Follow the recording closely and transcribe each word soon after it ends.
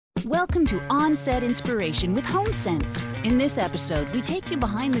Welcome to On-Set Inspiration with HomeSense. In this episode, we take you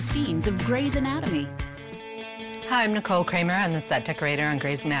behind the scenes of Grey's Anatomy. Hi, I'm Nicole Kramer. I'm the set decorator on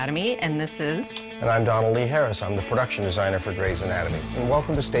Grey's Anatomy, and this is... And I'm Donald Lee Harris. I'm the production designer for Grey's Anatomy. And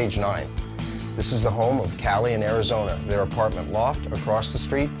welcome to Stage 9. This is the home of Callie and Arizona, their apartment loft across the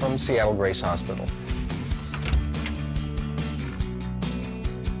street from Seattle Grace Hospital.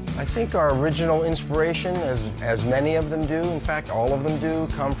 I think our original inspiration, as many of them do, in fact all of them do,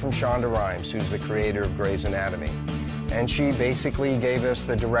 come from Shonda Rhimes, who's the creator of Grey's Anatomy. And she basically gave us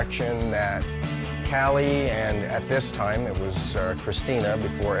the direction that Callie, and at this time it was Christina,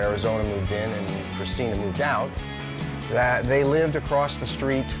 before Arizona moved in and Christina moved out, that they lived across the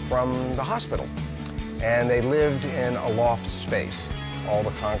street from the hospital. And they lived in a loft space. All the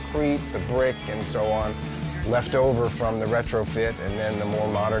concrete, the brick, and so on, left over from the retrofit, and then the more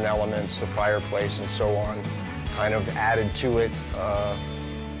modern elements, the fireplace and so on, kind of added to it,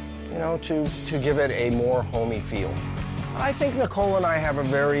 you know, to give it a more homey feel. I think Nicole and I have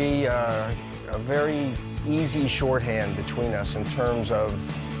a very easy shorthand between us in terms of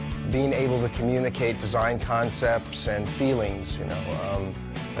being able to communicate design concepts and feelings, you know.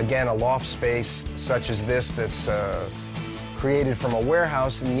 Again, a loft space such as this that's created from a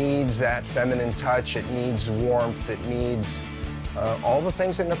warehouse needs that feminine touch, it needs warmth, it needs all the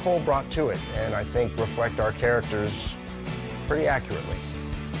things that Nicole brought to it, and I think reflect our characters pretty accurately.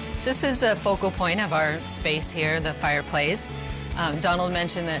 This is the focal point of our space here, the fireplace. Donald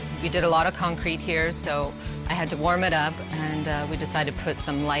mentioned that we did a lot of concrete here, so I had to warm it up, and we decided to put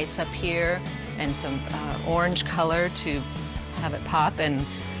some lights up here and some orange color to have it pop, and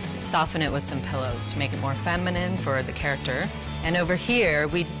soften it with some pillows to make it more feminine for the character. And over here,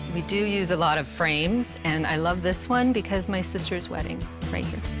 we do use a lot of frames, and I love this one because my sister's wedding is right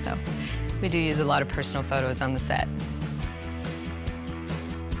here. So we do use a lot of personal photos on the set.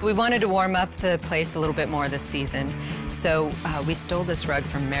 We wanted to warm up the place a little bit more this season, so we stole this rug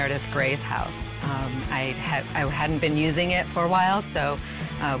from Meredith Gray's house. I hadn't been using it for a while, so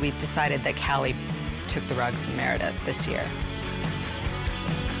we decided that Callie took the rug from Meredith this year.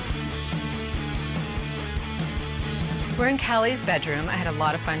 We're in Callie's bedroom. I had a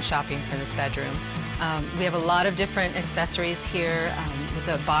lot of fun shopping for this bedroom. We have a lot of different accessories here. With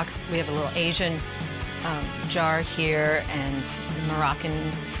the box, we have a little Asian jar here and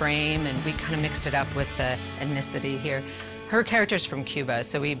Moroccan frame, and we kind of mixed it up with the ethnicity here. Her character's from Cuba,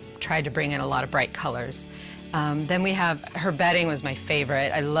 so we tried to bring in a lot of bright colors. Then we have, her bedding was my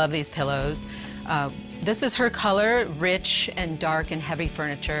favorite. I love these pillows. This is her color, rich and dark and heavy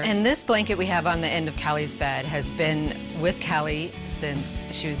furniture. And this blanket we have on the end of Callie's bed has been with Callie since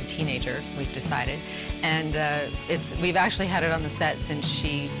she was a teenager, we've decided. And we've actually had it on the set since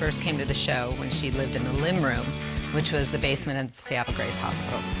she first came to the show, when she lived in the limb room, which was the basement of Seattle Grace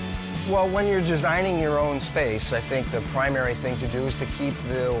Hospital. Well, when you're designing your own space, I think the primary thing to do is to keep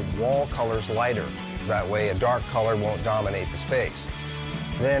the wall colors lighter. That way a dark color won't dominate the space.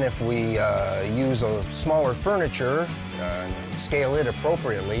 Then if we use a smaller furniture, scale it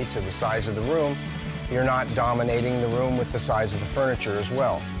appropriately to the size of the room, you're not dominating the room with the size of the furniture as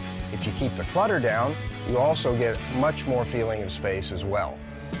well. If you keep the clutter down, you also get much more feeling of space as well.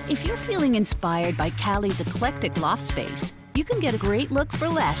 If you're feeling inspired by Callie's eclectic loft space, you can get a great look for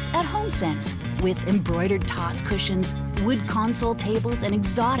less at HomeSense with embroidered toss cushions, wood console tables, and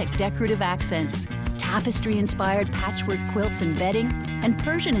exotic decorative accents, tapestry-inspired patchwork quilts and bedding, and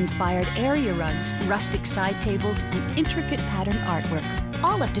Persian-inspired area rugs, rustic side tables, and intricate pattern artwork,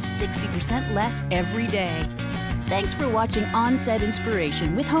 all up to 60% less every day. Thanks for watching On-Set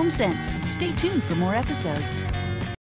Inspiration with HomeSense. Stay tuned for more episodes.